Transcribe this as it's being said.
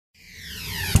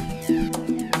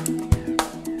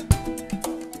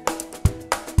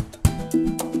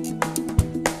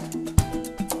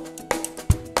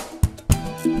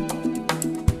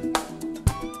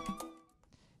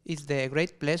It's a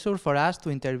great pleasure for us to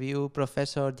interview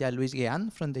Professor Jean-Louis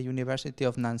Guéant from the University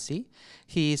of Nancy.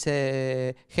 He is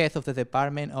head of the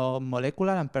Department of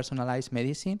Molecular and Personalized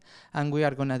Medicine, and we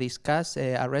are going to discuss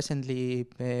a recently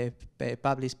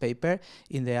published paper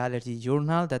in the Allergy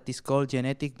Journal that is called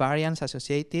Genetic Variants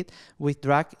Associated with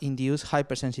Drug-Induced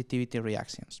Hypersensitivity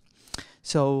Reactions.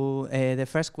 So the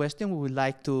first question we would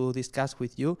like to discuss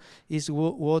with you is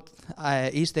what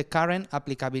is the current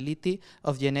applicability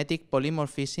of genetic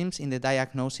polymorphisms in the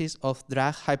diagnosis of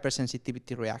drug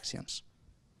hypersensitivity reactions?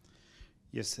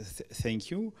 Yes, thank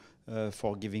you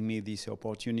for giving me this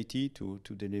opportunity to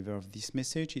deliver this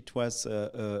message. It was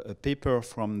a paper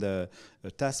from the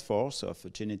task force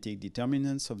of genetic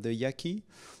determinants of the YACI.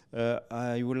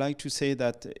 I would like to say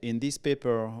that in this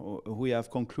paper we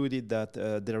have concluded that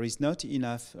there is not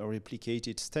enough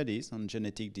replicated studies on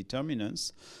genetic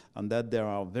determinants and that there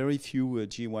are very few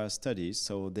GWAS studies,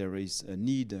 so there is a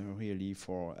need really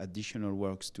for additional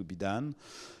works to be done.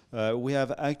 We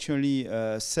have actually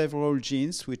several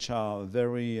genes which are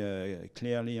very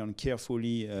clearly and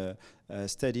carefully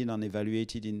studied and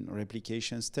evaluated in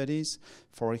replication studies.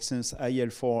 For instance,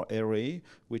 IL-4 array,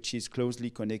 which is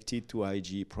closely connected to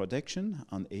IgE production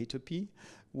and atopy.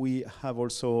 We have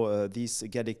also this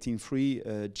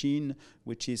galectin-3 gene,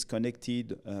 which is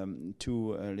connected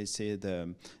to, let's say,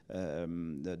 the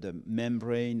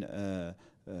membrane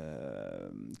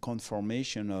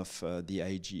conformation of the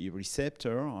IgE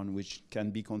receptor, on which can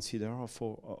be considered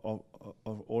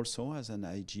also as an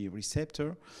IgE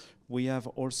receptor. We have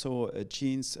also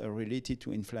genes related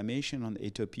to inflammation and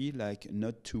atopy, like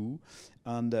NOT2.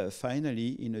 And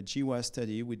finally, in a GWAS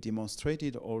study, we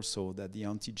demonstrated also that the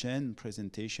antigen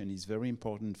presentation is very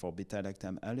important for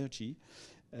beta-lactam allergy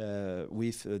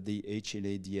with the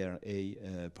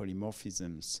HLA-DRA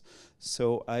polymorphisms.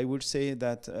 So I would say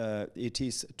that it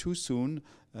is too soon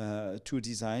to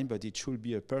design, but it should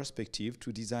be a perspective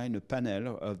to design a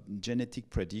panel of genetic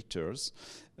predictors.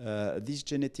 These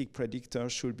genetic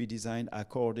predictors should be designed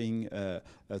according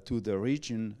to the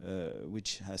region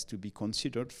which has to be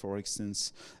considered. For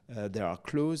instance, there are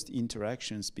closed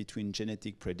interactions between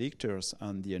genetic predictors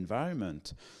and the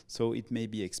environment, so it may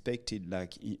be expected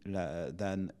that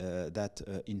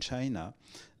in China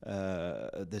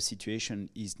the situation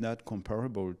is not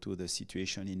comparable to the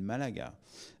situation in Malaga.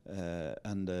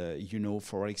 You know,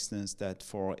 for instance, that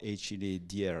for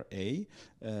HLA-DRA,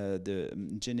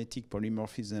 the genetic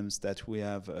polymorphisms that we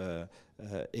have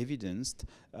evidenced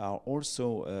are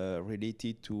also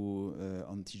related to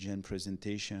antigen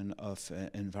presentation of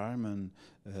environmental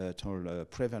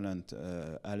prevalent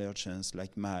allergens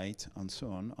like mite and so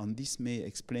on. And this may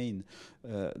explain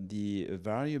the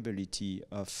variability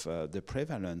of the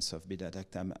prevalence of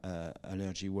beta-lactam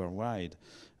allergy worldwide.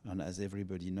 And as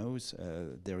everybody knows,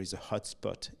 there is a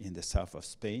hotspot in the south of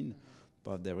Spain,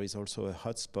 but there is also a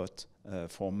hotspot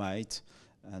for mite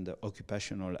and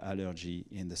occupational allergy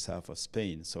in the south of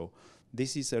Spain. So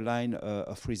this is a line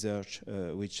of research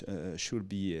which should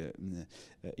be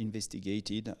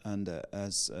investigated, and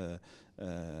as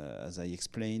I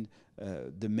explained,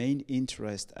 the main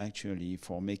interest actually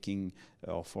for making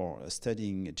or for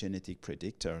studying genetic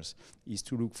predictors is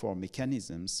to look for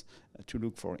mechanisms, to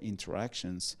look for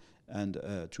interactions, and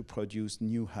to produce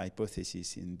new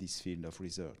hypotheses in this field of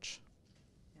research.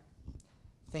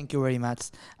 Thank you very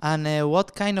much. And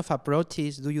what kind of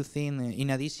approaches do you think,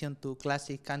 in addition to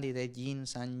classic candidate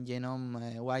genes and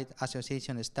genome-wide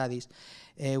association studies,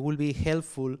 will be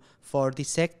helpful for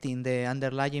dissecting the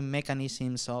underlying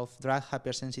mechanisms of drug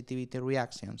hypersensitivity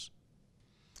reactions?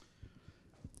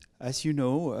 As you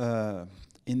know,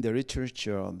 in the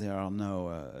literature, there are now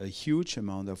a huge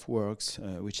amount of works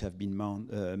which have been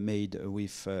made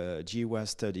with GWAS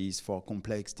studies for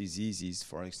complex diseases,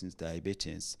 for instance,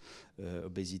 diabetes,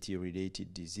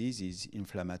 obesity-related diseases,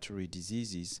 inflammatory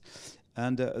diseases.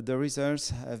 And the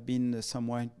results have been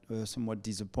somewhat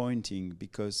disappointing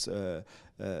because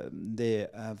they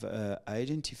have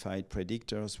identified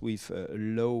predictors with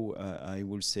low, I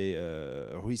will say,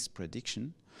 risk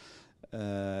prediction.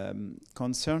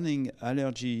 Concerning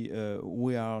allergy,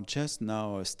 we are just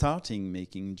now starting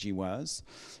making GWAS,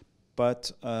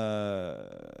 but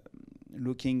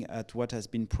looking at what has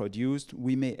been produced,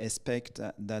 we may expect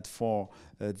that for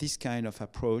this kind of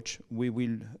approach, we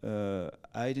will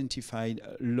identify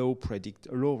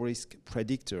low-risk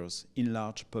predictors in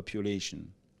large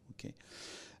population. Okay.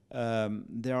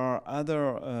 There are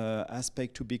other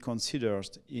aspects to be considered.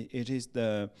 It is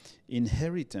the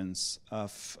inheritance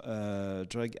of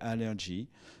drug allergy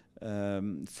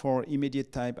For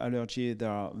immediate type allergy, there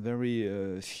are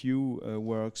very few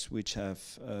works which have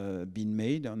been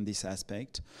made on this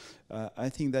aspect. I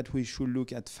think that we should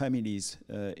look at families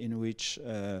in which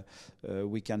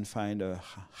we can find a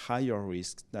higher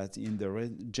risk than in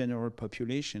the general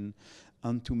population,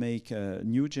 and to make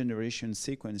new generation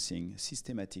sequencing,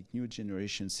 systematic new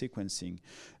generation sequencing,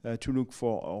 to look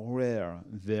for rare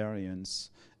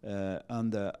variants.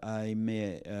 And I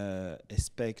may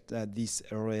expect that these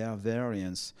rare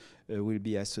variants will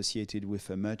be associated with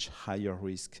a much higher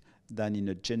risk than in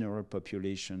a general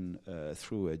population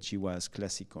through a GWAS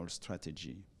classical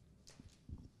strategy.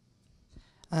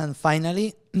 And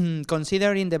finally,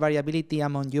 considering the variability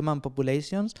among human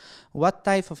populations, what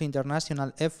type of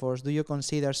international efforts do you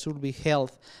consider should be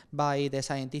held by the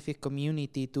scientific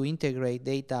community to integrate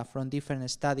data from different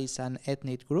studies and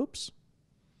ethnic groups?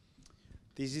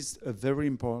 This is a very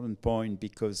important point,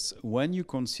 because when you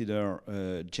consider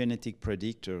genetic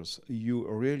predictors, you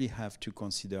really have to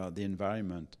consider the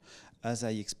environment. As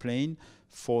I explained,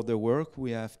 for the work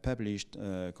we have published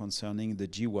concerning the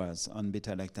GWAS on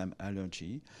beta-lactam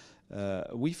allergy,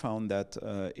 we found that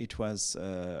it was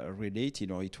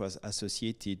related, or it was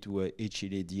associated to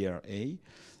HLA-DRA,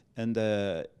 and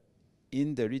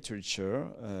in the literature,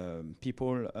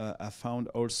 people have found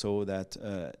also that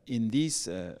in this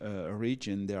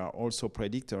region there are also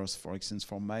predictors, for instance,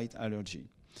 for mite allergy.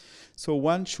 So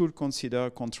one should consider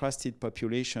contrasted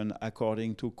population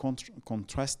according to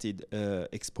contrasted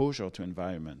exposure to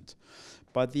environment.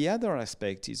 But the other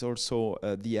aspect is also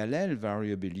the allele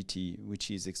variability, which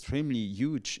is extremely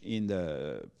huge in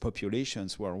the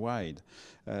populations worldwide.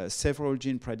 Several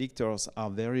gene predictors are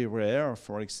very rare,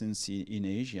 for instance, in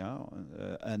Asia,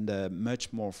 and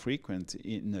much more frequent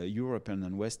in European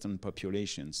and Western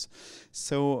populations.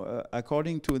 So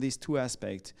according to these two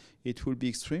aspects, it will be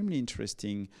extremely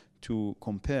interesting to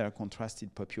compare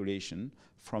contrasted population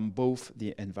from both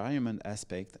the environment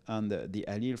aspect and the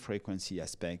allele frequency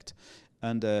aspect.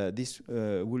 And this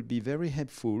will be very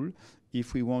helpful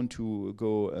if we want to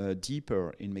go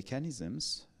deeper in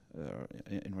mechanisms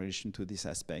in relation to this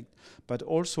aspect, but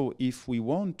also if we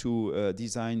want to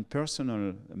design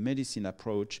personal medicine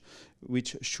approach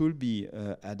which should be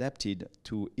adapted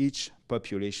to each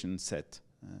population set,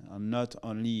 and not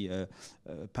only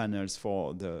panels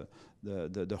for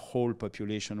the whole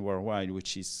population worldwide,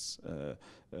 which is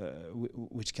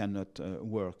which cannot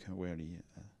work really.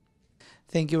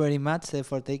 Thank you very much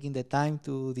for taking the time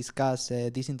to discuss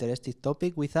this interesting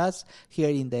topic with us here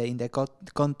in the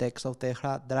context of the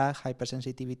drug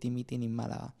hypersensitivity meeting in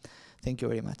Malaga. Thank you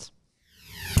very much.